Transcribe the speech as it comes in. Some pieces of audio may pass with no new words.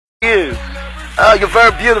You. You're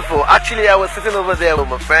very beautiful. Actually, I was sitting over there with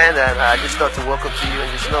my friend, and I just thought to walk up to you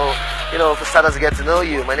and just for starters to get to know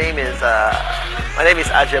you. My name is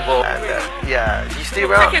Ajebo, and yeah, you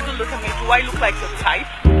still around? Take a good look at me. Do I look like your type?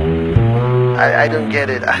 I don't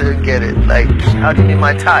get it. I don't get it. Like, how do you mean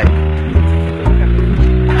my type?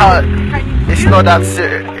 It's not that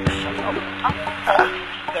serious.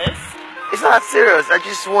 It's not that serious. I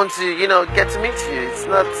just want to, get to meet you. It's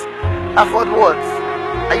not. Afford what?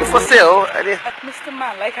 Are you for sale? Mr.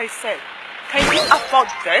 Man, like I said, can you afford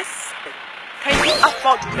this? Can you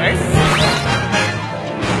afford this?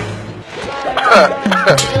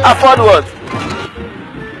 Afford what?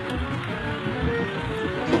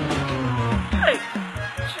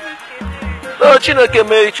 No, Chineke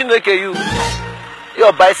me, Chineke you.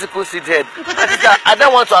 Your bicycle seat head. I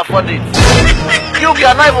don't want to afford it. You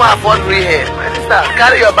are not even afford free hair.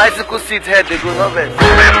 Carry your bicycle seat head, they go love it.